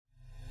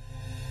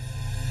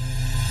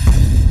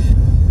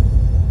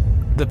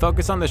The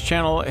focus on this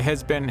channel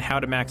has been how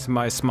to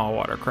maximize small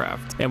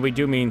watercraft, and we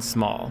do mean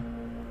small.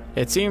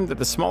 It seemed that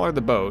the smaller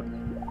the boat,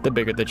 the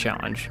bigger the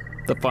challenge,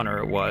 the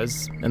funner it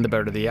was, and the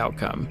better the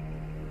outcome.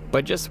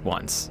 But just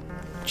once,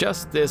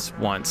 just this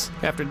once,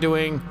 after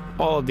doing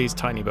all of these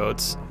tiny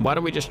boats, why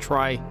don't we just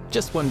try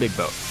just one big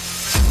boat?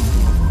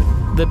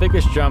 The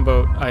biggest John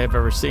boat I have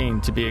ever seen,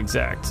 to be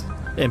exact,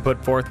 and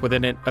put forth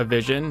within it a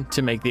vision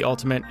to make the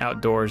ultimate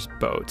outdoors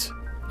boat.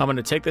 I'm going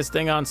to take this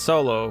thing on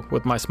solo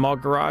with my small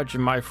garage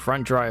and my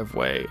front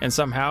driveway, and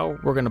somehow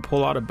we're going to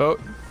pull out a boat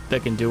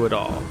that can do it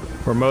all.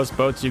 Where most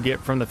boats you get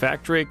from the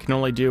factory can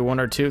only do one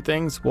or two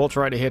things, we'll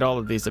try to hit all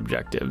of these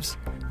objectives.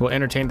 We'll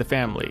entertain the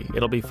family,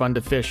 it'll be fun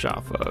to fish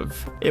off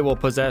of. It will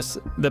possess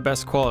the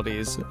best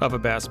qualities of a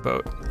bass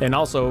boat, and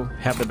also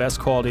have the best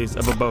qualities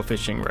of a bow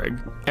fishing rig.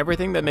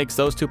 Everything that makes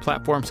those two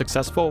platforms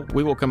successful,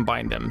 we will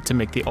combine them to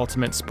make the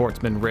ultimate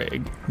sportsman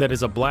rig. That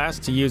is a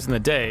blast to use in the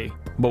day,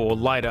 but will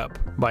light up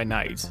by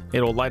night.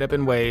 It will light up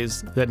in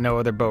ways that no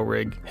other bow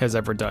rig has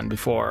ever done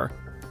before.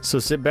 So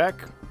sit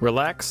back,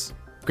 relax,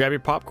 grab your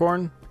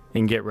popcorn,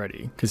 and get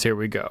ready, because here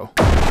we go.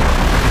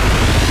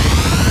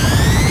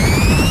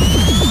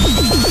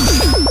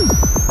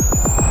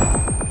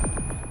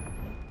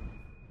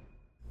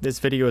 This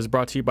video is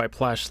brought to you by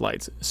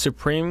Plashlights,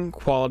 supreme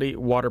quality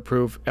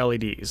waterproof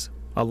LEDs,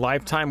 a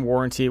lifetime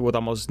warranty with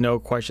almost no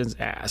questions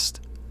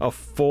asked, a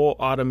full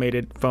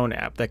automated phone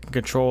app that can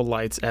control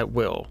lights at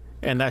will,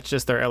 and that's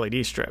just their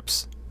LED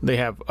strips. They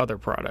have other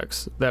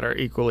products that are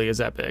equally as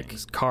epic.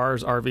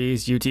 Cars,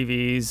 RVs,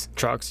 UTVs,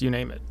 trucks, you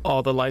name it.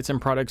 All the lights and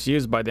products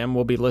used by them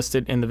will be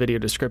listed in the video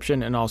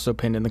description and also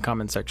pinned in the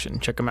comment section.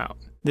 Check them out.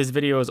 This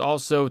video is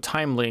also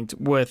time linked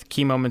with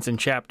key moments and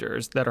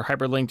chapters that are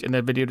hyperlinked in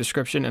the video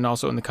description and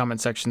also in the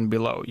comment section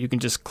below. You can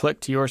just click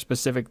to your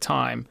specific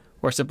time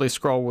or simply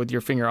scroll with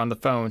your finger on the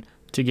phone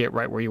to get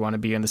right where you want to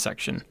be in the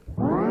section.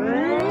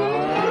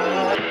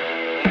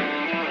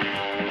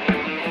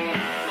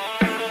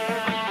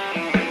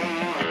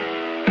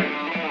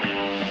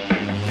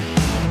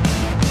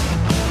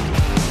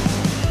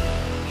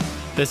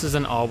 This is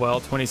an Allwell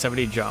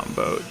 2070 John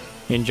boat,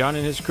 and John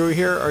and his crew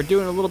here are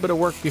doing a little bit of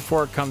work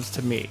before it comes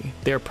to me.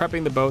 They're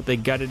prepping the boat, they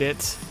gutted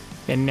it,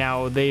 and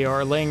now they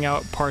are laying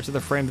out parts of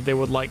the frame that they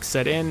would like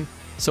set in.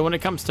 So when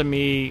it comes to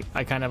me,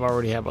 I kind of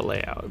already have a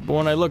layout. But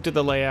when I looked at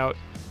the layout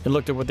and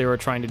looked at what they were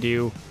trying to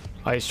do,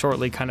 I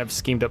shortly kind of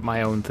schemed up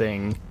my own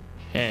thing,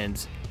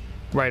 and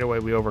right away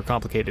we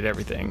overcomplicated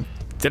everything.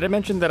 Did I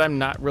mention that I'm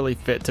not really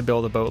fit to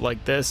build a boat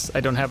like this? I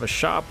don't have a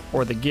shop,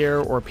 or the gear,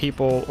 or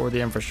people, or the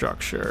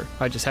infrastructure.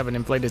 I just have an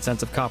inflated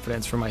sense of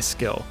confidence for my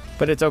skill.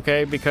 But it's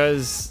okay,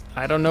 because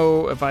I don't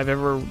know if I've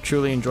ever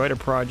truly enjoyed a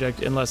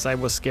project unless I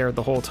was scared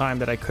the whole time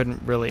that I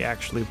couldn't really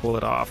actually pull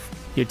it off.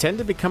 You tend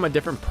to become a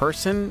different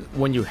person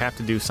when you have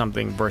to do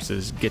something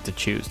versus get to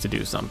choose to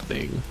do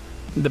something.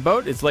 The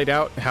boat is laid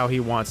out how he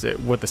wants it,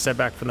 with the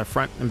setback from the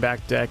front and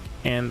back deck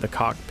and the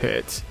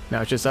cockpit.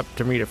 Now it's just up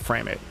to me to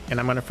frame it, and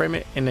I'm going to frame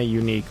it in a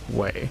unique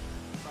way.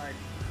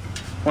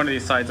 One of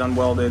these sides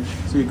unwelded,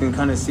 so you can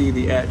kind of see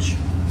the edge.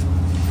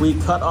 We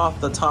cut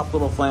off the top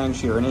little flange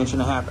here, 1.5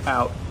 inches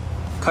out,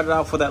 cut it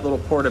off with that little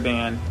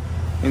portaband,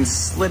 and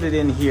slid it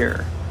in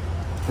here,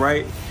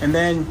 right? And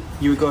then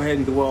you would go ahead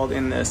and weld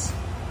in this.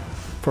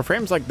 For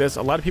frames like this,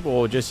 a lot of people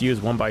will just use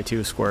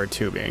 1x2 square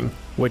tubing,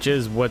 which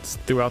is what's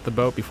throughout the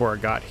boat before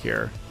it got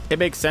here. It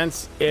makes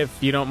sense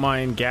if you don't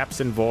mind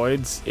gaps and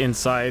voids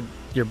inside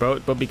your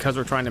boat, but because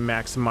we're trying to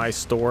maximize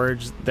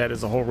storage, that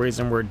is the whole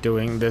reason we're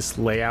doing this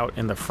layout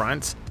in the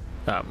front.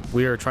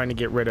 We are trying to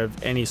get rid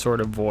of any sort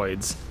of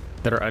voids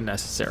that are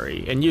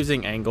unnecessary, and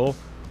using angle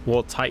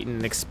will tighten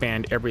and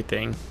expand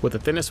everything with the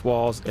thinnest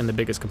walls and the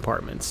biggest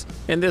compartments.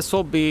 And this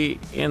will be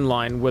in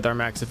line with our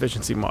max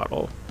efficiency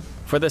model.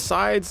 For the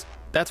sides,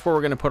 that's where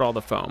we're going to put all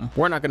the foam.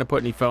 We're not going to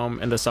put any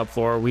foam in the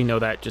subfloor. We know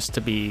that just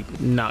to be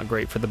not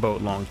great for the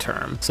boat long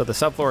term. So the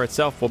subfloor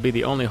itself will be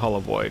the only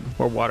hollow void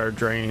where water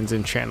drains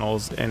and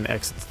channels and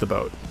exits the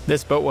boat.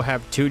 This boat will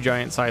have 2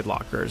 giant side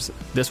lockers.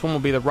 This one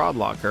will be the rod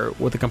locker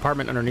with a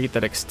compartment underneath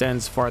that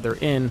extends farther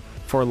in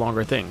for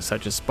longer things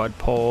such as spud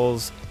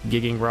poles,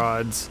 gigging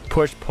rods,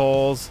 push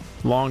poles,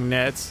 long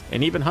nets,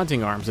 and even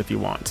hunting arms if you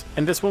want.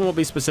 And this one will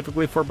be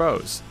specifically for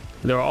bows.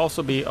 There will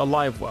also be a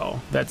live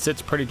well that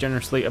sits pretty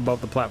generously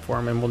above the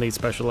platform and will need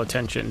special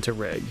attention to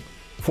rig.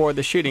 For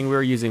the sheeting,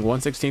 we're using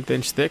 1/16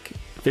 inch thick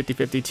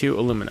 5052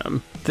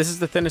 aluminum. This is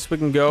the thinnest we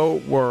can go,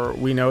 where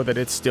we know that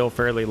it's still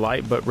fairly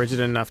light but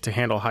rigid enough to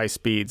handle high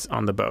speeds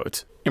on the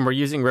boat. And we're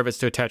using rivets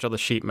to attach all the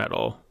sheet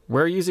metal.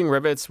 We're using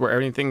rivets where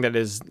everything that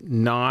is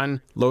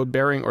non-load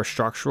bearing or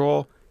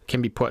structural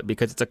can be put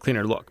because it's a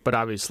cleaner look, but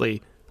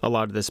obviously a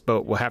lot of this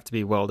boat will have to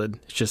be welded.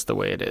 It's just the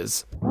way it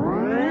is.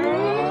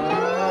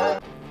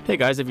 Hey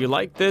guys, if you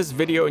like this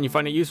video and you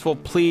find it useful,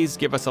 please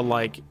give us a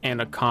like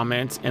and a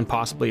comment and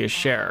possibly a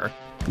share.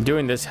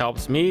 Doing this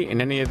helps me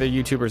and any other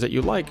YouTubers that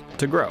you like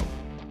to grow.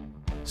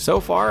 So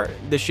far,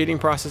 the sheeting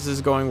process is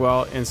going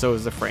well, and so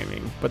is the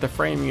framing. But the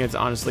framing is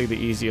honestly the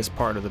easiest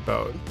part of the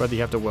boat, whether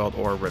you have to weld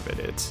or rivet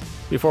it.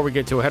 Before we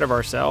get too ahead of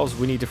ourselves,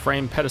 we need to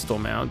frame pedestal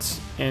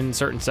mounts in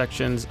certain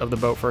sections of the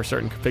boat for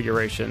certain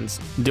configurations.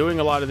 Doing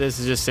a lot of this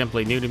is just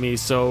simply new to me,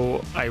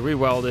 so I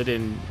re-welded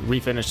and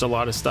refinished a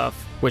lot of stuff,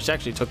 which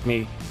actually took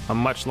me a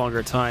much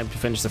longer time to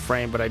finish the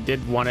frame, but I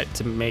did want it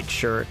to make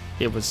sure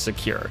it was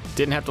secure.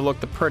 Didn't have to look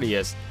the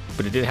prettiest,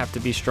 but it did have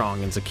to be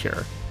strong and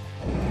secure.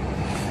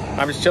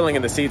 I'm just chilling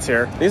in the seats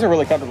here. These are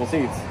really comfortable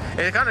seats.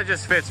 It kind of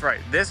just fits right.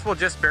 This will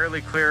just barely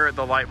clear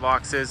the light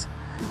boxes,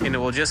 and it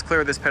will just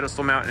clear this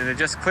pedestal mount, and it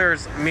just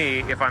clears me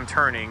if I'm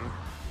turning.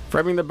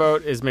 Framing the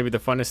boat is maybe the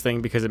funnest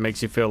thing because it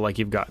makes you feel like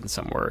you've gotten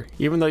somewhere,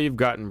 even though you've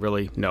gotten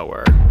really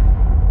nowhere.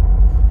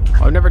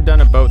 I've never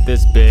done a boat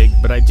this big,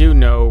 but I do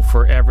know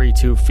for every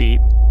 2 feet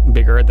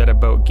bigger that a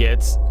boat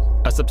gets,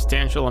 a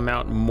substantial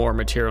amount more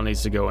material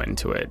needs to go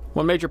into it.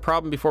 One major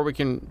problem before we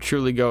can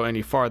truly go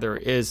any farther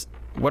is,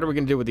 what are we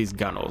going to do with these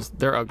gunnels?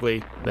 They're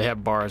ugly, they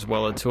have bars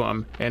welded to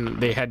them,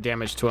 and they had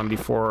damage to them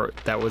before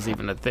that was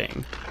even a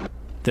thing.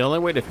 The only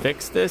way to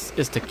fix this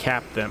is to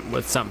cap them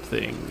with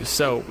something.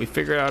 So we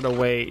figured out a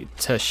way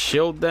to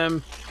shield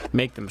them,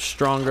 make them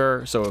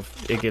stronger, so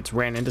if it gets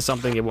ran into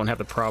something, it won't have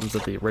the problems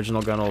that the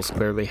original gunnels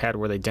clearly had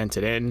where they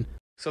dented in.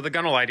 So the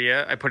gunnel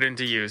idea, I put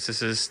into use.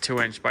 This is 2"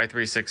 by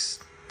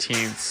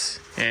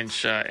 3/16"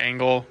 inch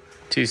angle.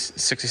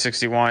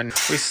 6061.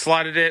 We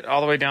slotted it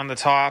all the way down the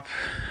top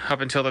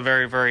up until the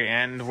very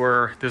end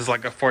where there's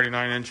like a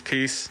 49-inch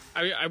piece.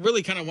 I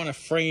really kind of want to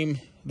frame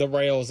the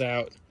rails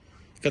out,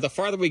 because the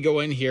farther we go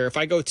in here, if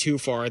I go too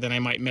far, then I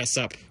might mess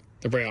up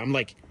the rail. I'm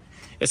like,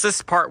 it's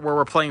this part where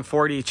we're playing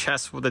 4D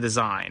chess with the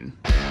design.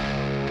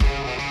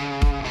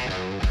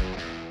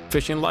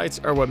 Fishing lights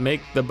are what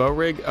make the bow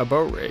rig a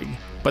bow rig,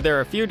 but there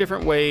are a few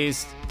different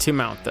ways to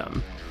mount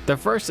them. The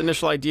first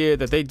initial idea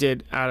that they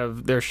did out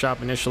of their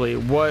shop initially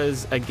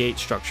was a gate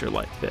structure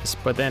like this,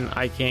 but then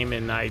I came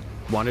and I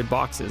wanted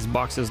boxes.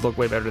 Boxes look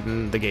way better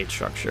than the gate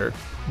structure.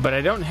 But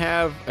I don't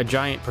have a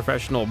giant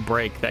professional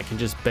brake that can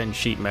just bend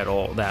sheet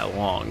metal that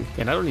long,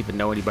 and I don't even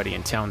know anybody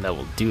in town that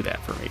will do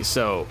that for me,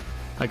 so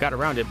I got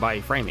around it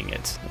by framing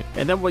it.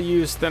 And then we'll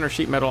use thinner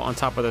sheet metal on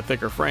top of the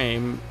thicker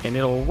frame, and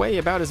it'll weigh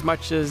about as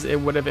much as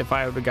it would have if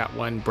I would have got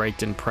one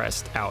braked and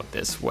pressed out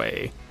this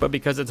way. But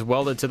because it's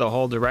welded to the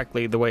hull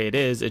directly the way it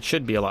is, it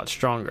should be a lot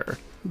stronger.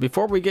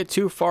 Before we get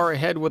too far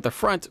ahead with the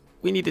front,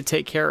 we need to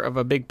take care of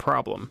a big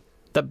problem.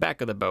 The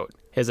back of the boat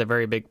is a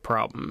very big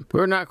problem.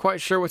 We're not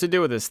quite sure what to do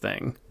with this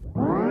thing.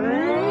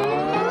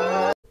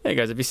 Hey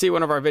guys, if you see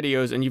one of our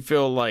videos and you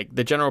feel like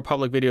the general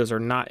public videos are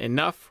not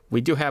enough, we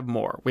do have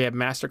more. We have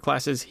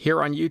masterclasses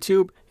here on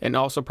YouTube and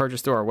also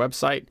purchased through our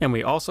website. And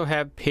we also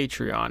have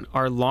Patreon,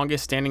 our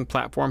longest standing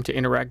platform to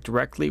interact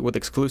directly with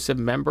exclusive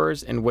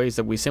members in ways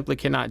that we simply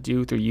cannot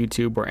do through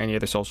YouTube or any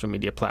other social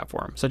media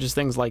platform, such as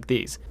things like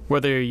these.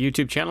 Whether you're a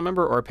YouTube channel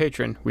member or a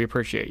patron, we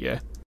appreciate you.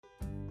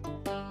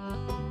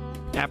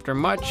 After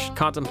much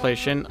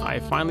contemplation, I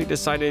finally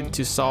decided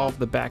to solve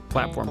the back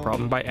platform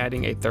problem by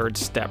adding a third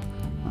step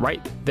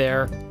right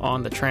there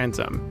on the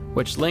transom,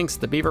 which links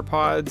the beaver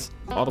pods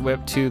all the way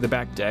up to the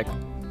back deck,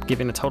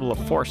 giving a total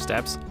of 4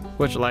 steps,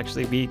 which will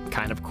actually be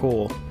kind of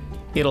cool.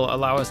 It'll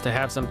allow us to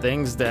have some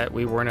things that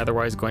we weren't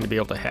otherwise going to be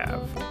able to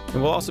have.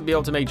 And we'll also be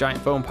able to make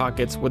giant foam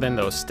pockets within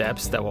those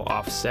steps that will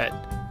offset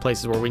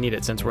places where we need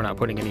it, since we're not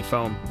putting any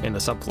foam in the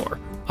subfloor.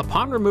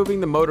 Upon removing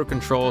the motor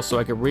controls so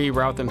I could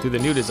reroute them through the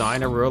new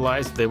design, I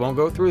realized they won't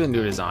go through the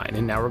new design,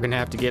 and now we're gonna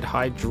have to get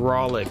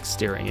hydraulic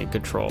steering and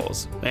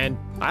controls. And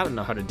I don't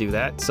know how to do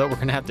that, so we're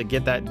gonna have to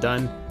get that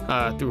done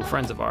through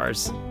friends of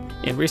ours.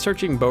 In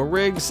researching bow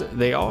rigs,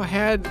 they all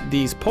had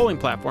these polling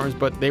platforms,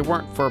 but they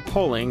weren't for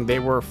polling, they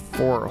were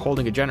for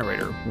holding a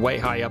generator way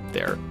high up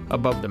there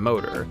above the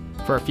motor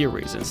for a few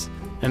reasons.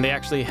 And they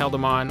actually held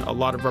them on a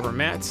lot of rubber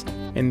mats,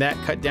 and that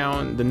cut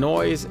down the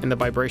noise and the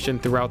vibration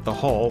throughout the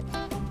hull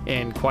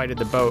and quieted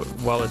the boat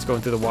while it's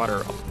going through the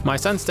water. My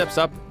son steps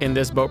up in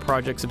this boat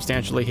project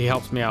substantially. He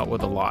helps me out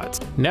with a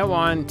lot. Now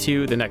on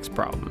to the next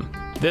problem.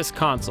 This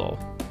console.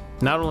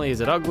 Not only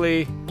is it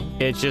ugly,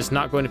 it's just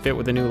not going to fit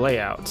with the new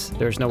layout.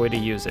 There's no way to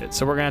use it,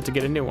 so we're gonna have to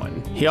get a new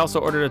one. He also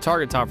ordered a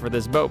target top for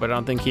this boat, but I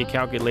don't think he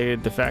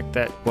calculated the fact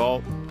that,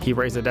 well, he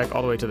raised the deck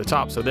all the way to the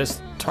top, so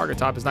this target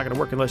top is not gonna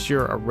work unless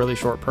you're a really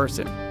short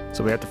person.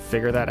 So we have to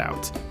figure that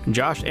out.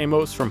 Josh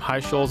Amos from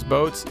High Shoals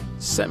Boats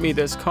sent me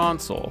this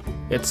console.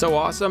 It's so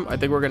awesome, I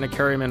think we're gonna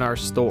carry him in our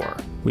store.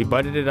 We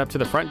butted it up to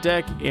the front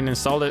deck and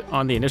installed it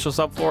on the initial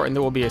subfloor, and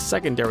there will be a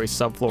secondary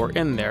subfloor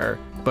in there.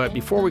 But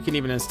before we can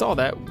even install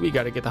that, we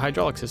gotta get the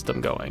hydraulic system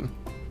going.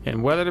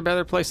 And what a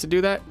better place to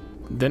do that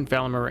than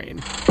Fallon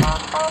Marine.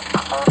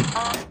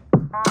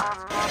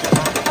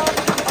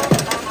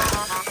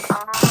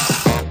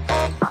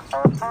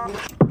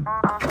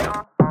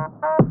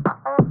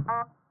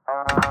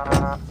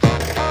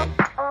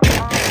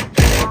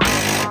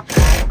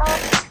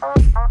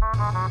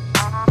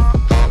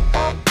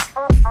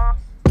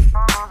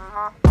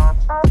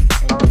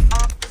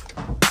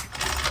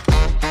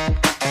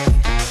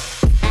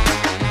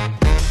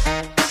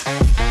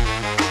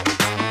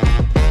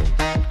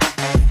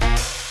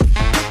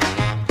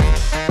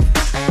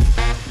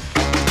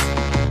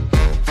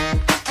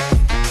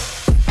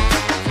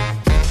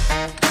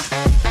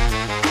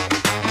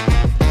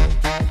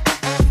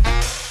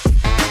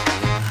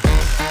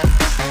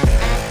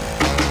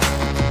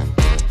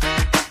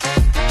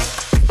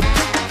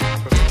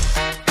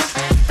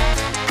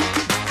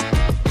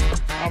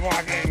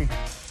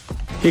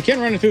 You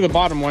can run it through the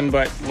bottom one,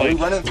 but like,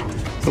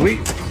 so we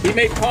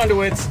made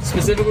conduits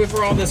specifically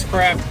for all this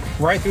crap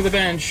right through the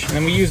bench, and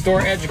then we use door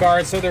edge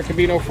guards so there could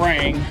be no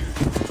fraying.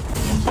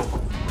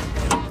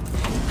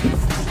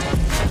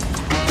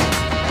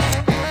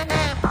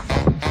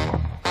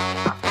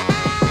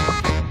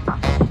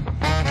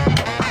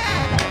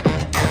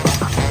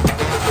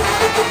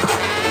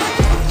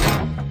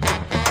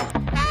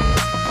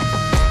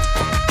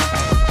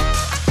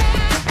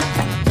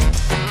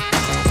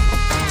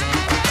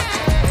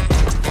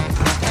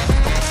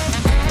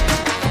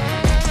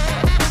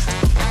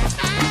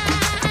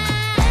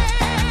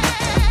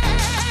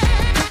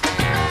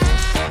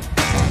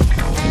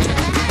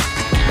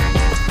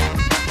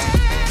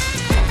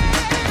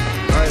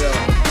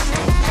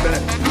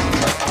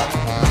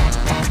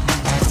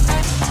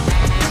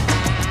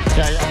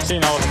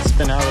 Seen all of it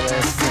spin out of there.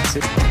 Let's see.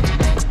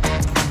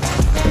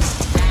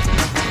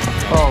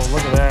 Oh,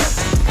 look at that.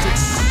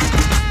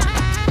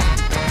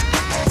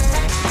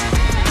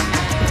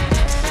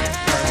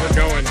 Alright, we're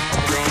going.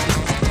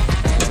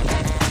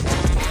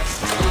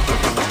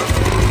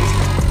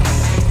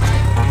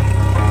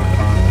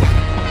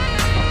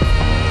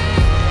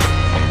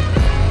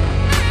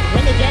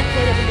 Run the jack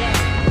plate up and down.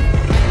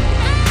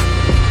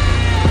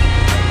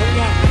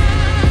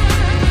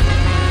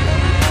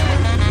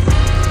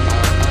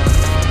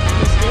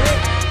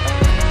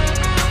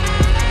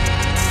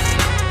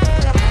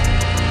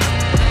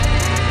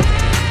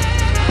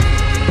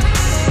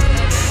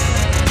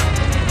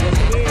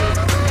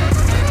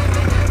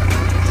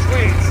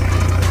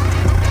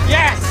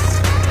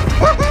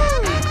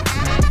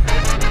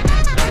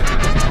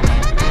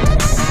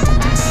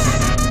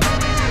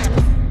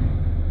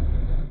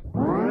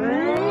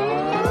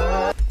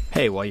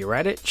 Hey, while you're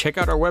at it, check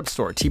out our web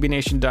store,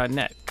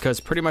 tbnation.net, because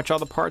pretty much all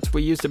the parts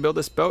we use to build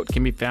this boat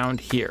can be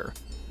found here.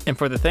 And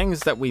for the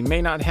things that we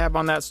may not have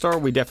on that store,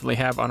 we definitely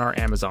have on our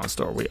Amazon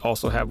store. We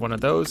also have one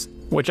of those.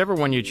 Whichever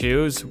one you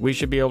choose, we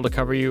should be able to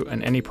cover you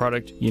on any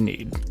product you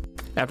need.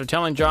 After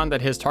telling John that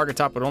his target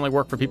top would only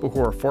work for people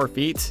who are 4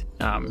 feet,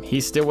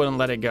 he still wouldn't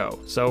let it go.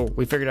 So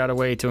we figured out a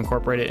way to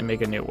incorporate it and make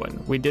a new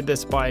one. We did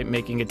this by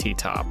making a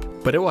T-top,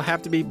 but it will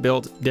have to be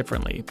built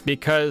differently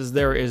because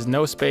there is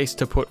no space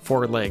to put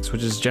 4 legs,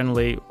 which is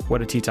generally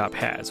what a T-top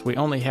has. We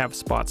only have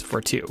spots for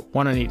 2,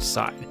 1 on each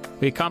side.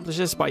 We accomplish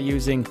this by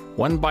using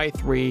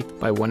 1x3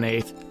 by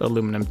 1/8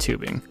 aluminum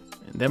tubing.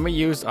 And then we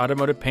used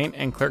automotive paint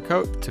and clear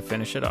coat to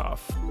finish it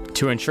off.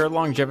 To ensure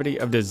longevity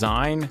of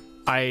design,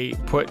 I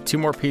put 2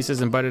 more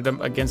pieces and butted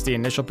them against the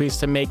initial piece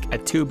to make a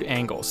tubed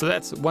angle. So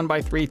that's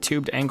 1x3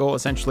 tubed angle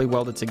essentially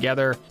welded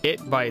together.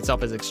 It by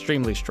itself is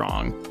extremely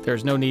strong.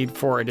 There's no need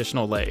for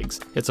additional legs.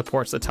 It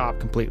supports the top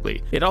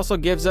completely. It also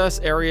gives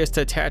us areas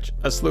to attach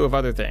a slew of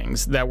other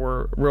things that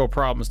were real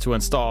problems to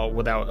install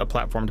without a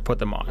platform to put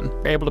them on.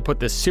 We're able to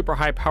put this super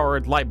high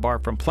powered light bar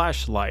from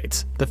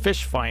Plashlights, the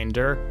fish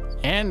finder,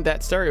 and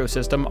that stereo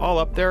system all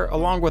up there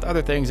along with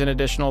other things and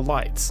additional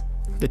lights.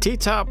 The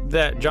T-top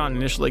that John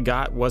initially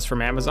got was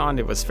from Amazon.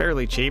 It was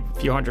fairly cheap, a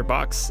few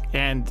 $100,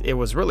 and it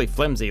was really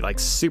flimsy, like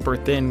super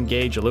thin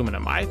gauge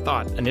aluminum. I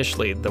thought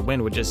initially the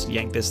wind would just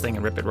yank this thing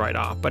and rip it right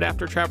off, but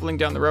after traveling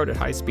down the road at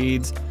high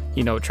speeds,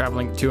 you know,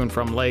 traveling to and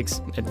from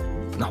lakes, it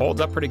holds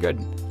up pretty good.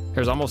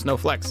 There's almost no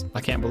flex.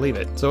 I can't believe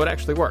it. So it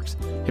actually works.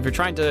 If you're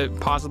trying to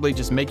possibly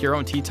just make your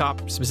own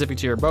T-top specific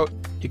to your boat,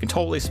 you can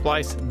totally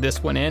splice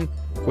this one in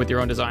with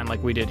your own design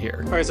like we did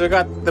here. All right, so we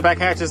got the back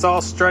hatches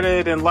all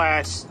strutted and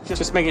latched,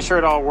 just making sure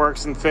it all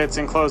works and fits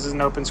and closes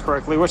and opens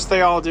correctly, which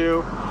they all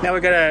do. Now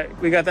we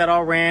got that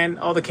all ran,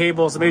 all the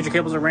cables, the major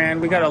cables are ran.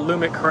 We got to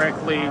loom it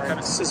correctly.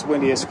 It's just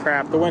windy as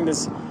crap. The wind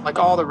is, like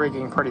all the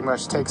rigging pretty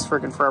much takes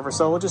freaking forever,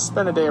 so we'll just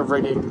spend a day of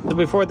rigging. So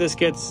before this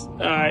gets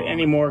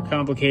any more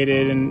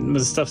complicated and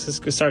the stuff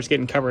starts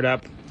getting covered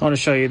up, I want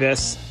to show you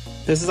this.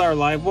 This is our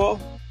live well.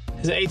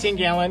 It's an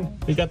 18-gallon.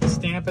 We got the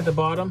stamp at the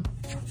bottom.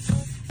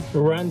 It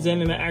runs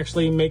in and it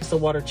actually makes the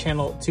water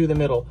channel to the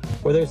middle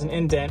where there's an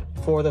indent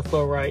for the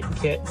flow right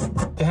kit.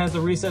 It has the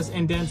recessed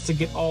indents to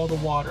get all the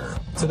water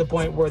to the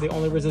point where the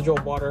only residual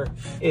water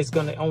is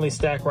going to only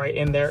stack right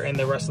in there and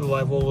the rest of the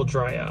live well will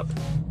dry up.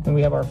 And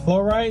we have our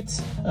flow right,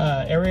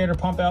 aerator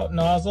pump out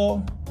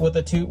nozzle with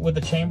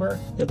the chamber.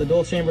 You have the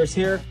dual chambers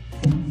here.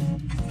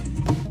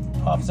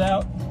 Pops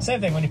out. Same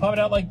thing, when you pump it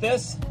out like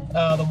this,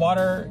 the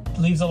water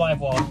leaves the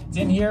live well. It's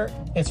in here,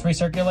 it's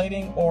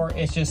recirculating, or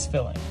it's just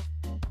filling.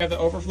 You have the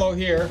overflow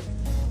here.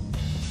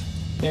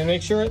 And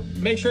make sure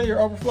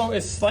your overflow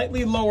is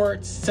slightly lower,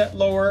 it's set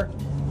lower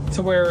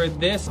to where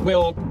this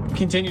will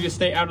continue to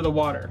stay out of the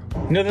water.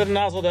 You know that the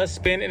nozzle does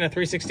spin in a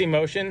 360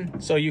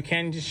 motion, so you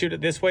can just shoot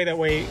it this way, that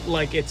way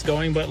like it's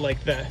going, but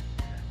like the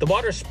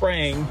water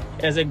spraying,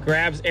 as it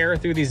grabs air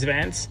through these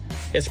vents,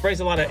 it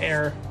sprays a lot of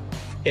air.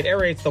 It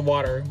aerates the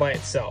water by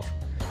itself.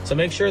 So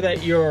make sure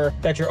that your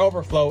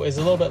overflow is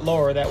a little bit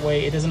lower, that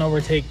way it doesn't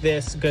overtake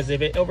this, because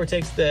if it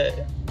overtakes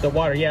the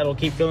water, yeah, it'll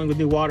keep filling with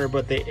new water,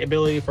 but the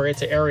ability for it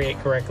to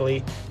aerate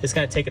correctly is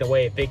going to take it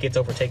away if it gets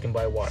overtaken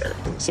by water.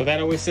 So that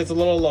always sits a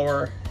little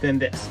lower than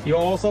this. You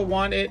also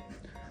want it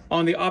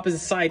on the opposite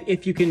side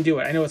if you can do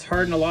it. I know it's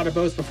hard in a lot of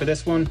boats, but for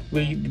this one,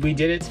 we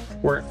did it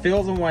where it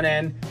fills on one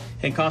end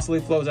and constantly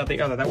flows out the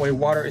other. That way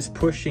water is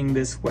pushing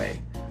this way,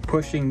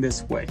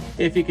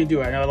 if you can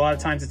do it. I know a lot of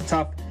times it's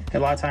tough, and a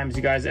lot of times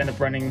you guys end up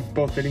running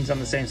both fittings on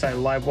the same side of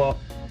the live well.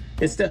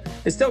 It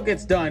still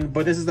gets done,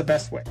 but this is the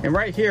best way. And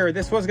right here,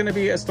 this was gonna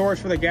be a storage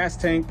for the gas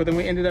tank, but then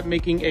we ended up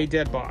making a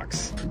dead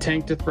box. A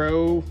tank to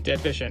throw dead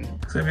fish in.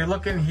 So if you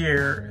look in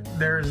here,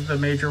 there's the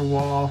major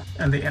wall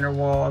and the inner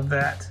wall of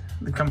that.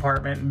 The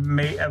compartment,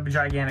 a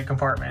gigantic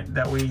compartment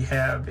that we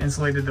have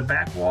insulated the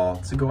back wall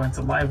to go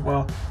into live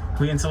well.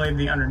 We insulated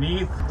the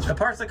underneath. The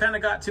parts that kind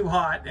of got too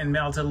hot and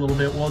melted a little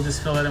bit, we'll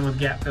just fill it in with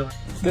gap filler.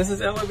 This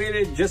is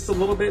elevated just a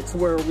little bit to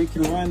where we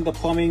can run the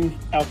plumbing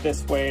out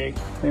this way.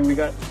 And we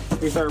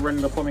started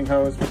running the plumbing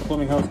hose, but the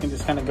plumbing hose can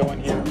just kind of go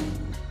in here.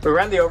 We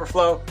ran the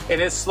overflow, and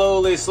it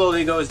slowly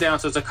goes down,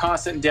 so it's a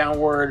constant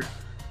downward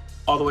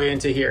all the way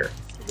into here.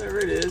 There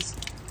it is.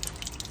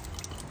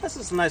 That's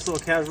just a nice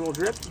little casual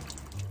drip.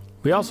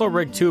 We also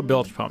rigged 2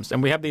 bilge pumps,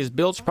 and we have these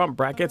bilge pump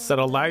brackets that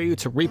allow you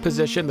to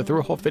reposition the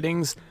through-hole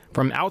fittings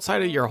from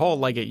outside of your hull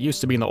like it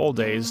used to be in the old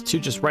days to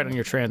just right on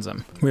your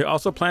transom. We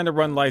also plan to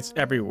run lights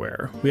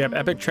everywhere. We have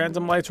epic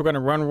transom lights we're going to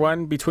run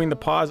one between the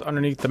pods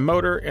underneath the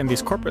motor and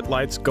these corporate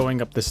lights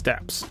going up the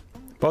steps.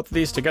 Both of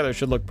these together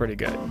should look pretty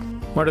good.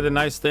 One of the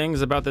nice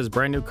things about this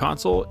brand new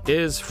console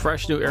is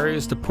fresh new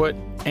areas to put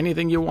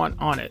anything you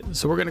want on it.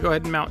 So we're gonna go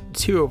ahead and mount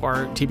 2 of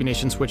our TV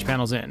Nation switch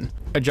panels in.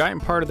 A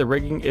giant part of the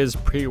rigging is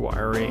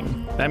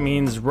pre-wiring. That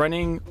means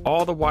running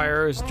all the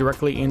wires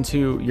directly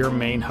into your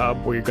main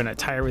hub where you're gonna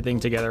tie everything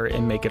together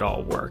and make it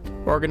all work.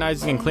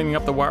 Organizing and cleaning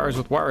up the wires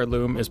with wire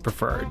loom is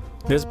preferred.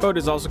 This boat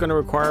is also gonna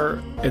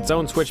require its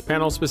own switch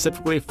panel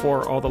specifically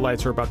for all the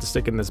lights we're about to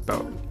stick in this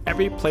boat.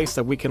 Every place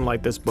that we can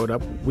light this boat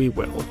up, we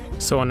will.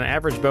 So on an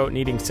average boat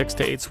needing 6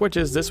 to 8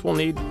 switches, this will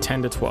need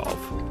 10 to 12.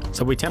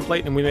 So we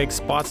template and we make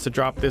spots to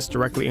drop this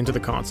directly into the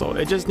console.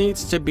 It just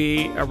needs to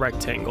be a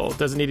rectangle. It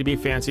doesn't need to be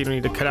fancy. You don't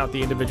need to cut out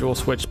the individual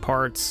switch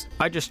parts.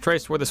 I just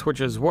traced where the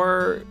switches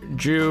were,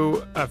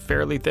 drew a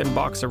fairly thin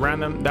box around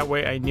them. That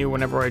way I knew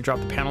whenever I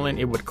dropped the panel in,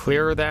 it would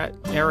clear that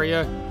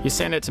area. You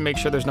sand it to make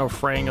sure there's no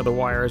fraying of the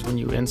wires when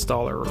you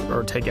install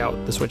or take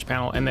out the switch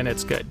panel, and then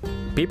it's good.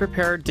 Be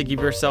prepared to give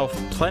yourself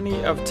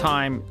plenty of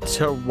time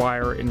to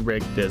wire and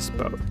rig this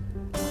boat.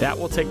 That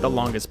will take the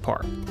longest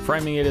part.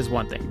 Framing it is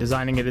one thing,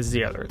 designing it is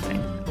the other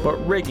thing. But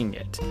rigging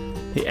it,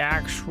 the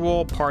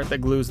actual part that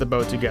glues the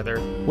boat together,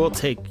 will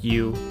take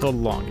you the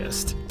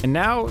longest. And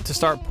now to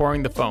start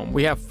pouring the foam.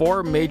 We have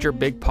 4 major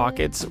big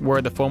pockets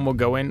where the foam will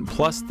go in,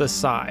 plus the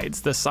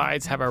sides. The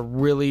sides have a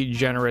really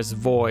generous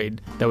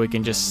void that we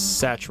can just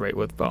saturate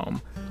with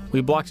foam. We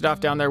blocked it off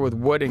down there with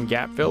wood and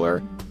gap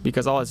filler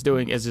because all it's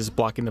doing is just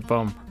blocking the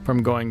foam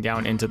from going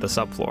down into the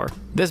subfloor.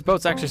 This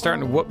boat's actually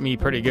starting to whoop me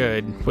pretty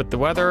good. With the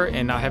weather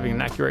and not having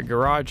an accurate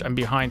garage, I'm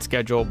behind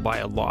schedule by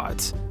a lot.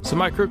 So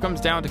my crew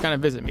comes down to kind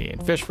of visit me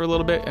and fish for a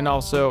little bit and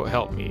also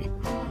help me.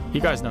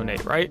 You guys know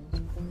Nate, right?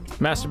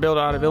 Master builder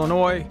out of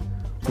Illinois,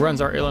 runs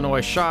our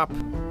Illinois shop.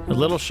 A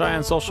little shy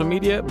on social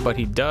media, but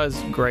he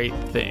does great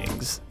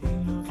things.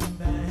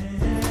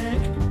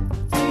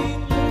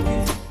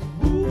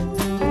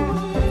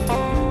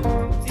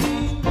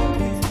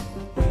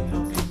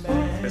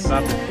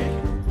 Up,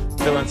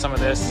 fill in some of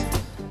this.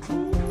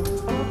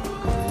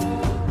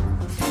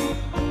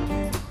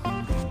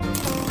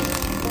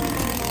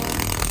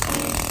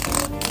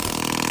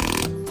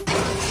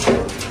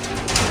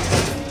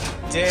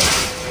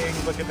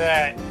 Dang, look at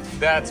that.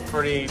 That's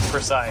pretty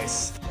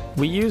precise.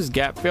 We use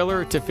gap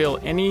filler to fill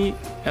any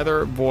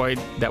other void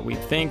that we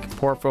think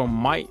pour foam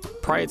might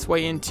pry its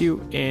way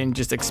into and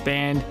just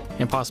expand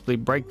and possibly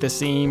break the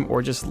seam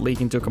or just leak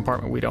into a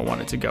compartment we don't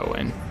want it to go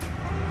in.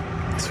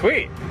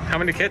 Sweet. How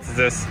many kits is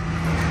this?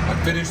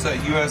 I finished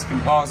that US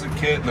composite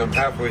kit and I'm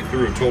halfway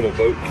through a total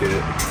boat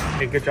kit.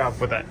 Hey, good job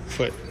with that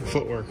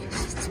footwork.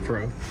 It's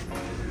pro.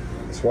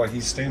 That's why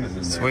he's standing in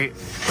there. Sweet.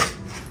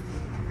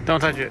 Don't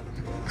touch it.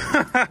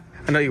 I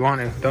know you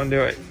want to. Don't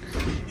do it.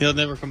 He'll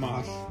never come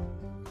off.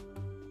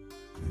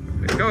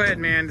 Go ahead,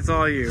 man. It's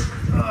all you.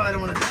 Oh, I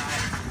don't want to die.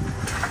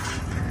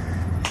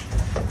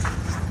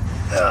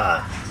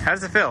 How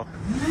does it feel?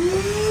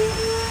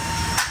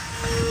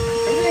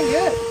 Everything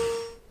good.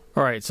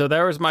 All right, so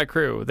there was my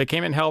crew. They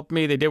came and helped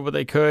me. They did what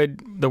they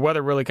could. The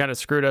weather really kind of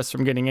screwed us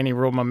from getting any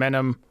real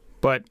momentum,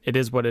 but it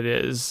is what it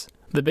is.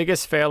 The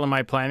biggest fail in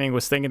my planning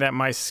was thinking that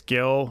my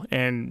skill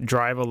and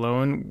drive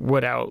alone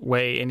would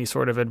outweigh any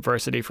sort of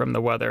adversity from the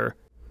weather.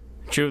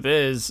 Truth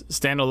is,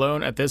 stand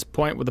alone at this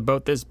point with a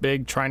boat this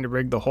big trying to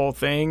rig the whole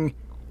thing,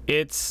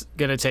 it's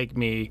gonna take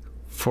me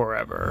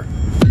forever.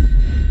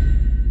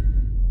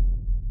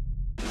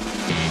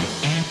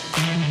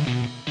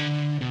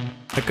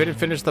 I couldn't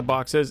finish the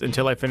boxes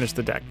until I finished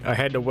the deck. I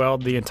had to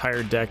weld the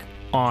entire deck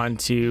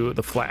onto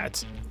the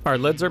flats. Our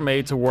lids are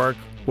made to work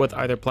with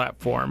either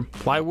platform,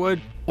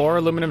 plywood, or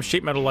aluminum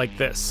sheet metal like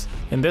this.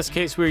 In this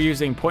case, we're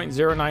using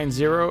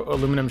 .090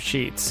 aluminum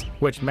sheets,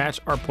 which match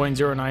our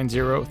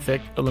 .090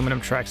 thick aluminum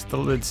tracks the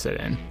lids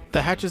sit in.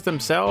 The hatches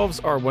themselves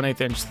are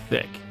 1/8 inch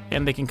thick.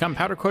 and they can come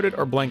powder coated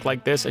or blank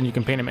like this, and you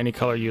can paint them any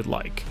color you'd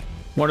like.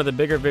 One of the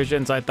bigger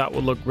visions I thought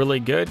would look really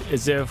good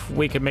is if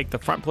we could make the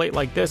front plate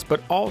like this,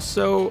 but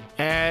also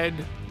add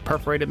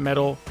perforated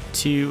metal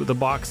to the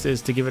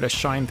boxes to give it a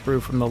shine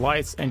through from the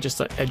lights and just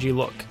an edgy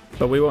look.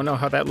 But we won't know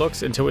how that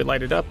looks until we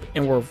light it up,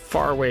 and we're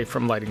far away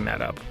from lighting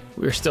that up.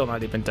 We're still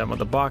not even done with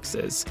the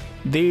boxes.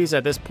 These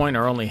at this point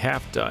are only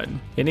half done.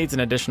 It needs an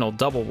additional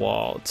double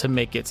wall to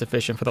make it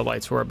sufficient for the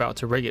lights we're about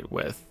to rig it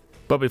with.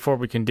 But before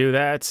we can do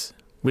that,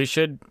 we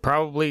should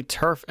probably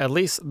turf at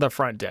least the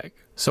front deck.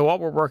 So while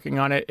we're working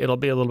on it, it'll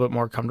be a little bit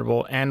more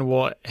comfortable, and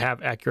we'll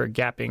have accurate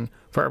gapping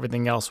for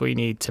everything else we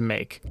need to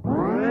make.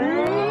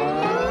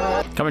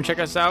 Come and check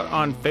us out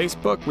on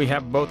Facebook. We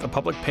have both a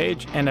public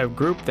page and a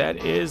group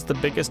that is the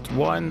biggest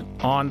one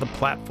on the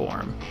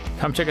platform.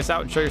 Come check us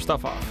out and show your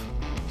stuff off.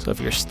 So if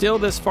you're still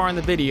this far in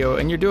the video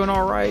and you're doing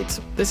all right,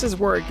 this is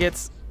where it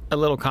gets a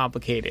little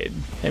complicated.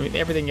 I mean,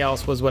 everything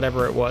else was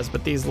whatever it was,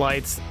 but these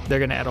lights, they're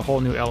gonna add a whole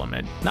new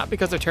element. Not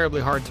because they're terribly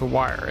hard to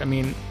wire. I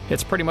mean,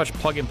 it's pretty much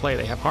plug and play.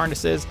 They have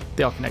harnesses,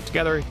 they all connect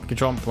together, you can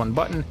control them with one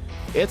button.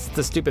 It's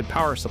the stupid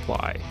power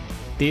supply.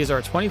 These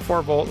are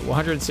 24 volt,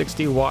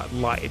 160 watt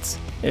lights.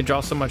 It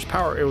draws so much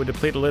power it would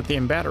deplete a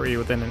lithium battery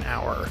within an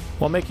hour.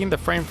 While making the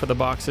frame for the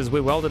boxes,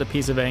 we welded a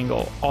piece of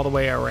angle all the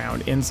way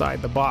around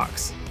inside the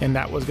box, and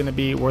that was going to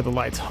be where the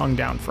lights hung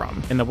down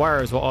from. And the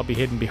wires will all be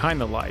hidden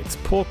behind the lights,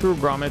 pull-through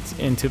grommets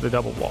into the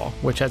double wall,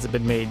 which hasn't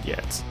been made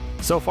yet.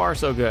 So far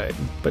so good,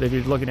 but if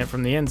you're looking at it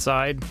from the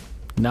inside,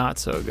 not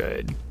so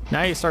good.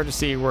 Now you start to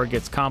see where it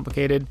gets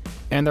complicated,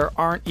 and there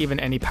aren't even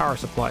any power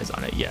supplies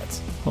on it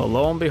yet. Well,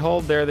 lo and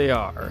behold, there they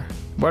are.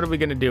 What are we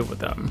going to do with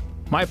them?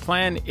 My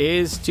plan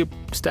is to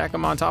stack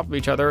them on top of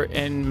each other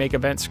and make a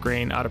vent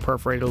screen out of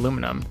perforated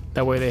aluminum.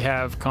 That way they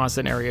have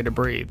constant area to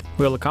breathe.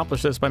 We'll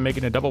accomplish this by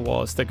making a double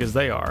wall as thick as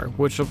they are,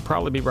 which will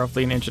probably be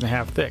roughly 1.5 inches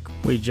thick.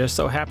 We just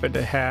so happen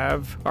to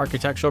have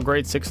architectural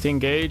grade 16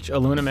 gauge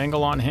aluminum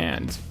angle on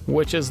hand,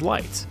 which is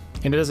light.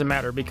 And it doesn't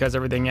matter because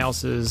everything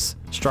else is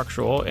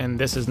structural, and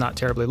this is not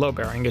terribly low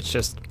bearing, it's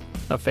just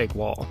a fake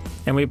wall.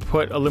 And we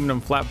put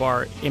aluminum flat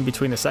bar in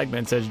between the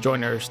segments as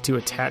joiners to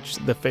attach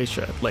the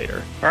fascia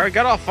later. All right,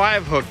 got all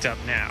 5 hooked up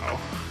now.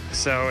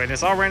 So, and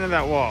it's all ran in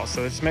that wall,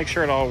 so let's make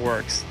sure it all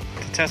works.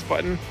 The test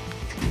button.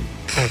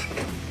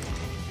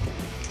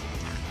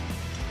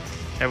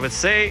 I would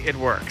say it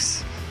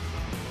works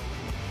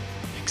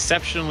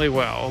exceptionally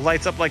well.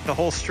 Lights up like the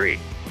whole street.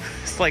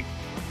 It's like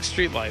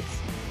street lights.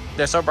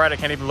 They're so bright I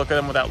can't even look at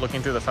them without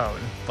looking through the phone.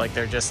 Like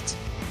they're just,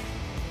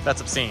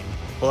 that's obscene.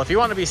 Well, if you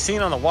want to be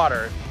seen on the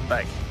water,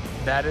 like,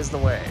 that is the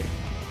way.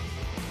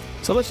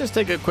 So let's just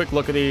take a quick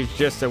look at these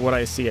just at what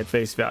I see at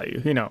face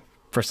value, you know,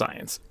 for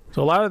science.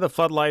 So a lot of the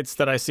floodlights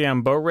that I see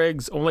on bow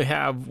rigs only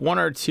have 1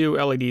 or 2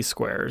 LED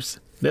squares.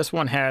 This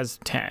one has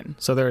 10,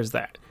 so there's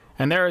that.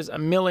 And there's a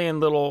million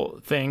little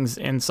things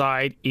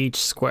inside each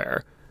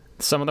square.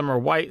 Some of them are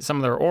white, some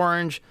of them are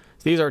orange.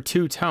 These are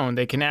two-tone.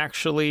 They can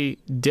actually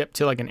dip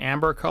to like an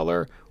amber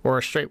color or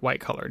a straight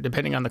white color,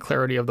 depending on the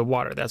clarity of the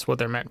water. That's what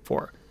they're meant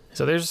for.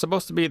 So they're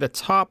supposed to be the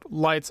top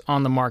lights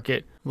on the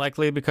market,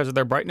 likely because of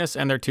their brightness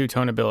and their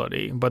two-tone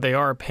ability, but they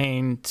are a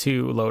pain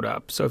to load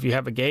up. So if you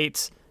have a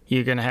gate,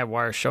 you're gonna have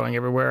wires showing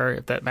everywhere.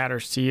 If that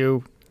matters to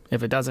you,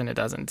 if it doesn't, it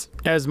doesn't.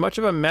 As much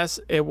of a mess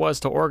it was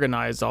to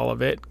organize all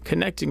of it,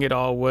 connecting it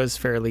all was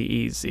fairly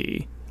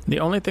easy. The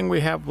only thing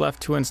we have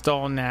left to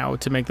install now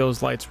to make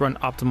those lights run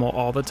optimal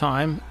all the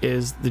time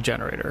is the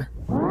generator.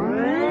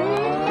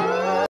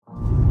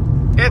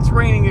 It's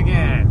raining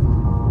again.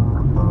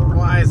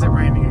 Why is it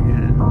raining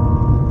again?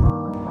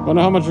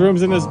 Wonder how much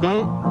room's in this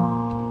boat?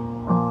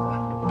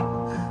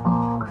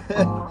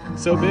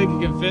 So big you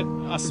can fit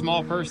a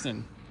small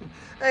person.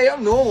 Hey,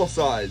 I'm normal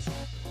size.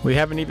 We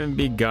haven't even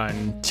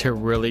begun to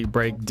really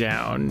break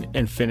down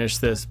and finish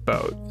this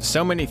boat.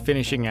 So many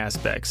finishing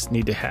aspects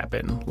need to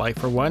happen. Like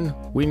for one,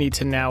 we need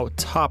to now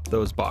top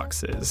those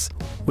boxes.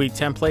 We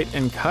template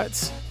and cut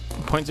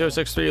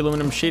 0.063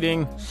 aluminum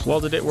sheeting,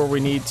 welded it where we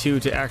need to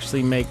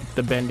actually make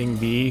the bending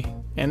V,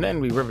 and then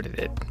we riveted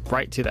it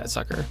right to that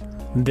sucker.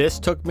 This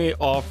took me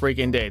all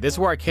freaking day. This is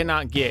where I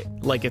cannot get,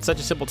 like, it's such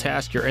a simple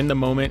task, you're in the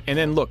moment, and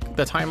then look,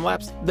 the time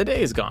lapse, the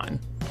day is gone.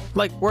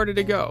 Like, where did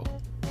it go?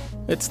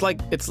 It's like,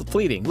 it's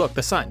fleeting. Look,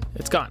 the sun,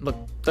 it's gone. Look,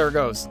 there it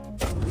goes.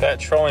 That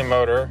trolling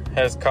motor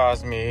has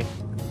caused me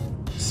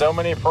so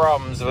many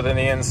problems within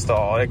the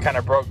install. It kind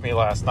of broke me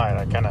last night.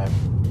 I kind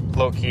of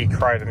low-key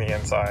cried on the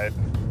inside.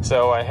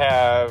 So I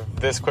have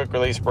this quick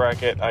release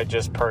bracket I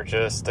just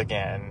purchased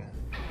again.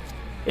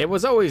 It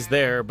was always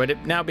there, but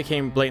it now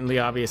became blatantly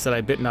obvious that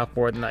I bitten off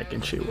more than I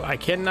can chew. I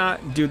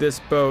cannot do this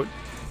boat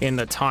in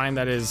the time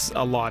that is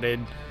allotted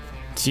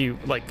to,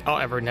 like, I'll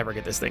ever never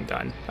get this thing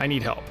done. I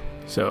need help.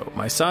 So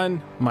my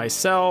son,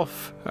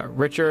 myself,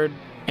 Richard,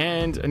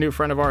 and a new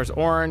friend of ours,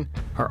 Oren,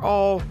 are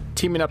all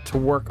teaming up to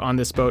work on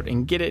this boat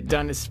and get it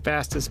done as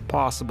fast as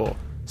possible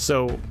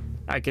so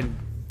I can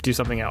do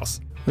something else.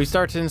 We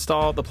start to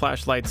install the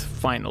Plashlights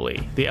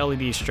finally, the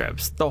LED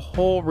strips. The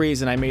whole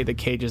reason I made the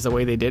cages the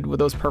way they did with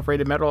those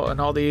perforated metal and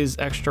all these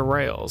extra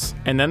rails.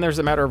 And then there's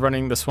the matter of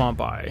running the swamp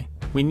eye.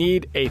 We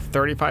need a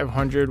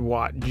 3500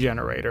 watt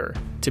generator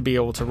to be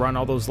able to run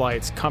all those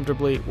lights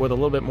comfortably with a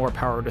little bit more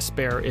power to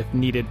spare if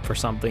needed for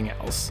something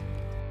else.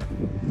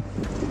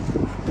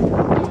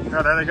 Oh,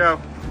 there they go.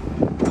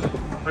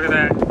 Look at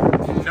that.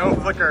 No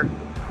flicker.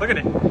 Look at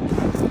it.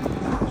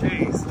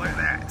 Jeez, look at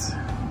that.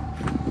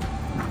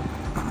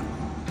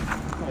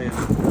 Oh yeah,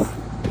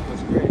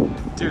 that's great.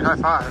 Dude, high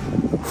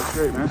five. That's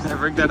great, man. I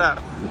rigged that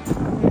up.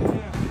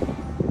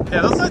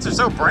 Yeah, those lights are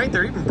so bright.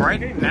 They're even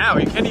bright now.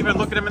 You can't even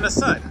look at them in the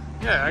sun.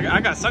 Yeah, I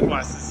got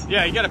sunglasses.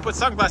 Yeah, you gotta put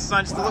sunglasses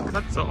on just to look at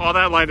them. So all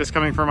that light is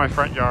coming from my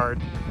front yard.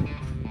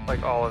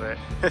 Like all of it.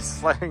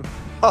 It's lighting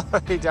all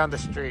the way down the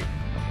street.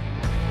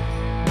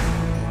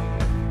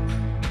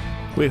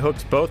 We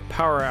hooked both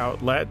power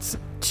outlets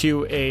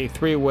to a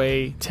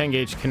 3-way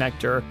 10-gauge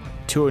connector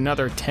to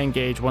another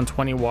 10-gauge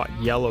 120 watt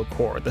yellow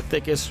cord, the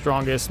thickest,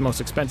 strongest, most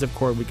expensive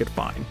cord we could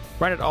find.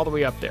 Run it all the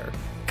way up there.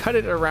 Cut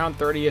it around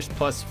 30-ish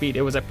plus feet.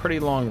 It was a pretty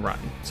long run,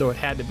 so it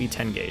had to be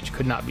 10-gauge,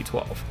 could not be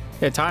 12.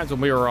 At times when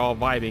we were all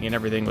vibing and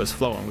everything was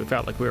flowing, we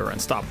felt like we were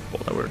unstoppable,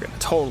 that we were going to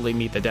totally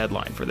meet the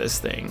deadline for this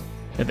thing,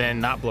 and then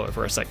not blow it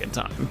for a second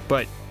time.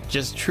 But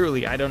just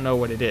truly, I don't know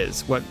what it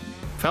is. What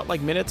felt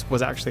like minutes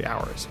was actually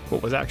hours.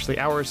 What was actually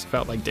hours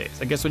felt like days.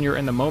 I guess when you're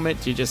in the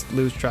moment, you just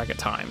lose track of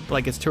time.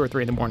 Like it's 2 or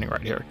 3 in the morning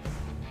right here.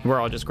 We're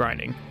all just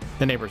grinding.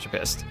 The neighbors are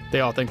pissed. They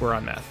all think we're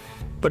on meth.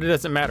 But it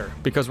doesn't matter,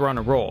 because we're on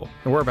a roll,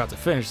 and we're about to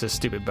finish this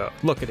stupid boat.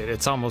 Look at it,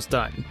 it's almost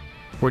done.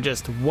 We're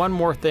just one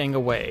more thing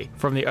away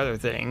from the other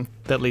thing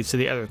that leads to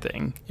the other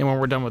thing. And when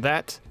we're done with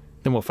that,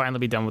 then we'll finally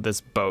be done with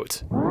this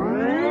boat.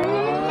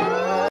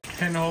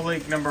 Pinhole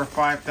link number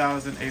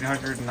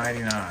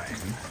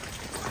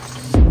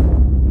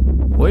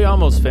 5,899. We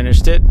almost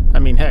finished it. I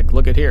mean, heck,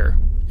 look at here.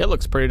 It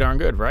looks pretty darn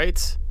good,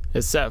 right?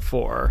 Except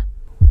for,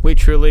 we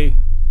truly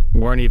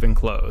weren't even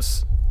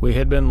close. We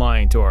had been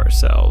lying to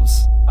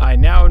ourselves. I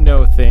now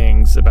know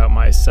things about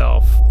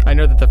myself. I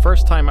know that the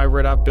first time I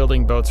read off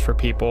building boats for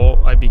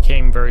people, I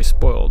became very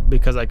spoiled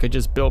because I could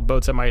just build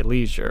boats at my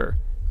leisure,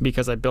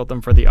 because I built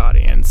them for the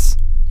audience.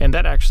 And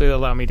that actually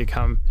allowed me to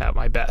come at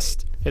my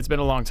best. It's been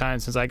a long time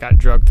since I got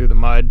dragged through the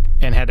mud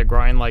and had to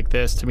grind like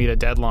this to meet a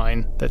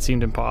deadline that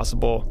seemed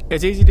impossible.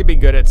 It's easy to be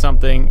good at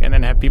something and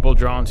then have people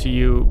drawn to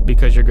you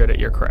because you're good at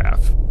your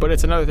craft. But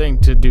it's another thing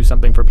to do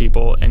something for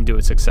people and do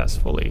it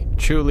successfully.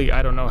 Truly,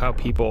 I don't know how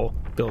people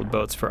build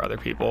boats for other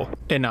people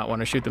and not want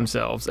to shoot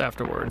themselves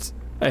afterwards.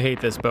 I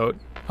hate this boat.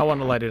 I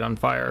want to light it on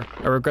fire.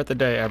 I regret the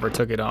day I ever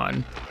took it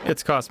on.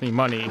 It's cost me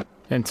money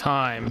and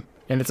time,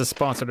 and it's a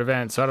sponsored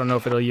event, so I don't know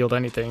if it'll yield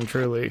anything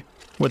truly.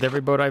 With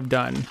every boat I've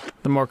done,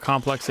 the more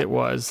complex it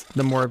was,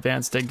 the more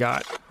advanced it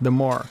got, the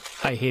more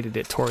I hated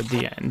it toward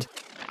the end.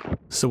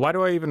 So why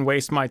do I even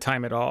waste my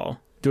time at all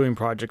doing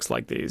projects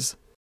like these?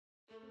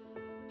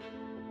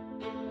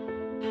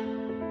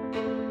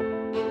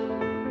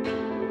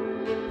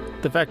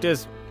 The fact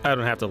is, I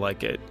don't have to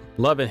like it.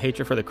 Love and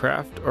hatred for the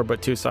craft are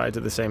but two sides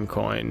of the same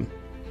coin.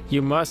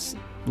 You must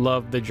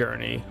love the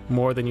journey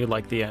more than you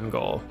like the end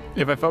goal.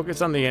 If I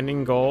focus on the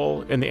ending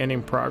goal and the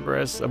ending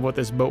progress of what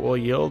this boat will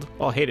yield,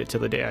 I'll hate it till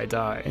the day I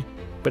die.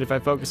 But if I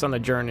focus on the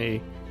journey,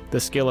 the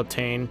skill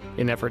obtained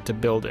in effort to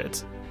build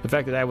it, the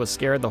fact that I was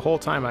scared the whole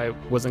time I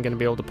wasn't going to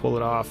be able to pull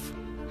it off,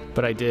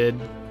 but I did,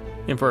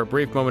 and for a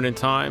brief moment in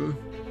time,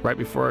 right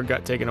before it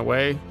got taken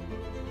away,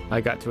 I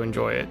got to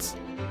enjoy it.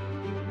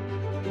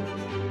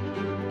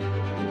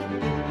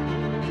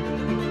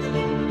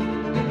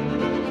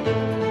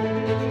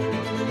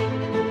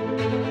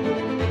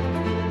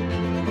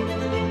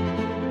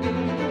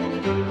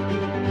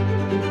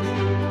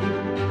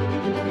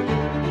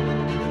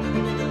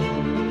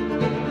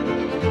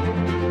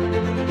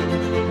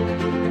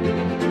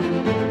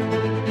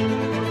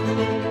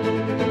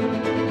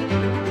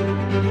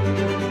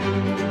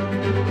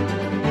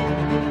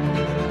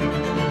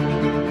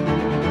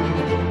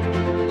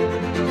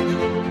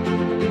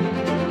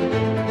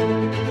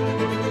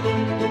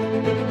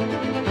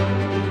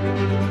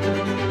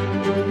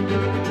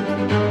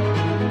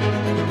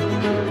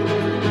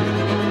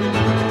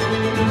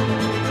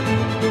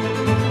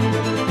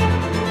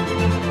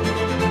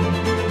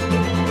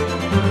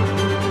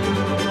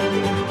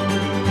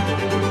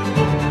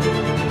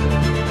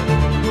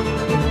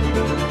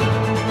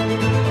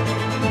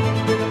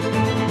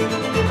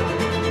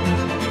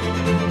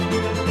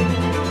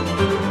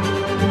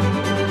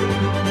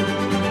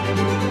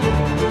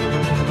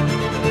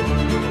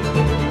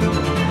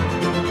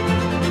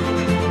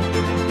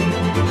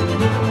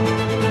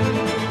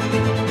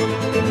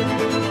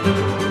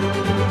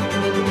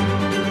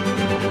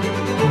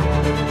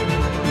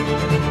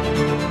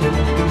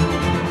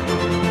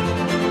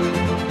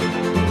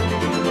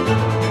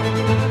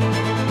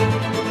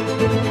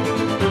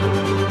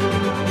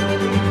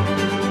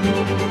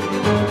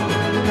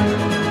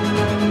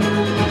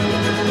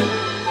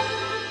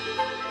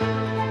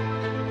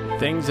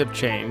 Things have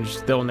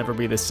changed. They'll never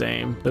be the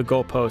same. The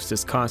goalpost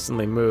is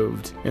constantly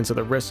moved, and so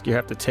the risks you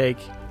have to take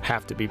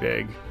have to be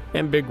big.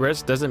 And big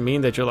risk doesn't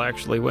mean that you'll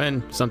actually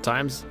win.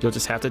 Sometimes you'll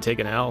just have to take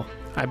an L.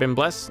 I've been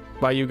blessed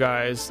by you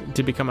guys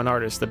to become an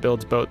artist that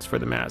builds boats for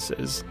the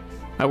masses.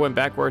 I went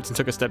backwards and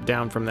took a step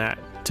down from that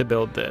to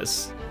build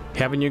this.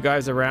 Having you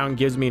guys around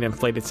gives me an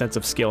inflated sense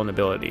of skill and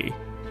ability.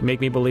 You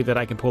make me believe that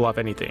I can pull off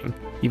anything,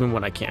 even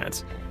when I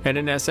can't. And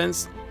in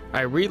essence,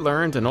 I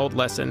relearned an old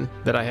lesson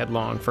that I had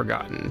long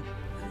forgotten.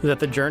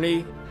 That the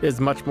journey is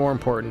much more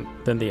important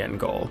than the end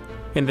goal.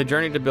 And the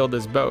journey to build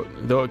this boat,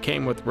 though it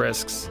came with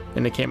risks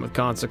and it came with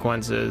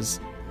consequences,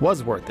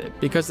 was worth it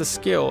because the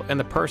skill and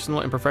the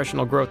personal and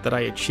professional growth that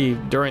I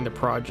achieved during the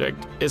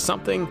project is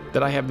something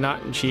that I have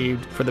not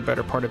achieved for the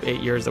better part of 8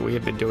 years that we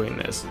have been doing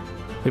this.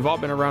 We've all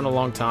been around a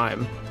long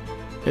time.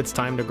 It's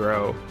time to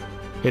grow.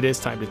 It is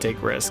time to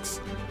take risks.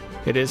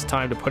 It is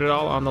time to put it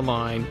all on the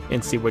line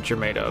and see what you're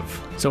made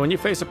of. So when you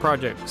face a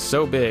project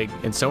so big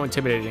and so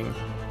intimidating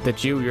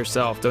that you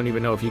yourself don't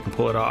even know if you can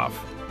pull it off,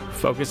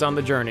 focus on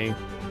the journey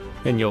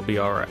and you'll be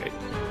all right.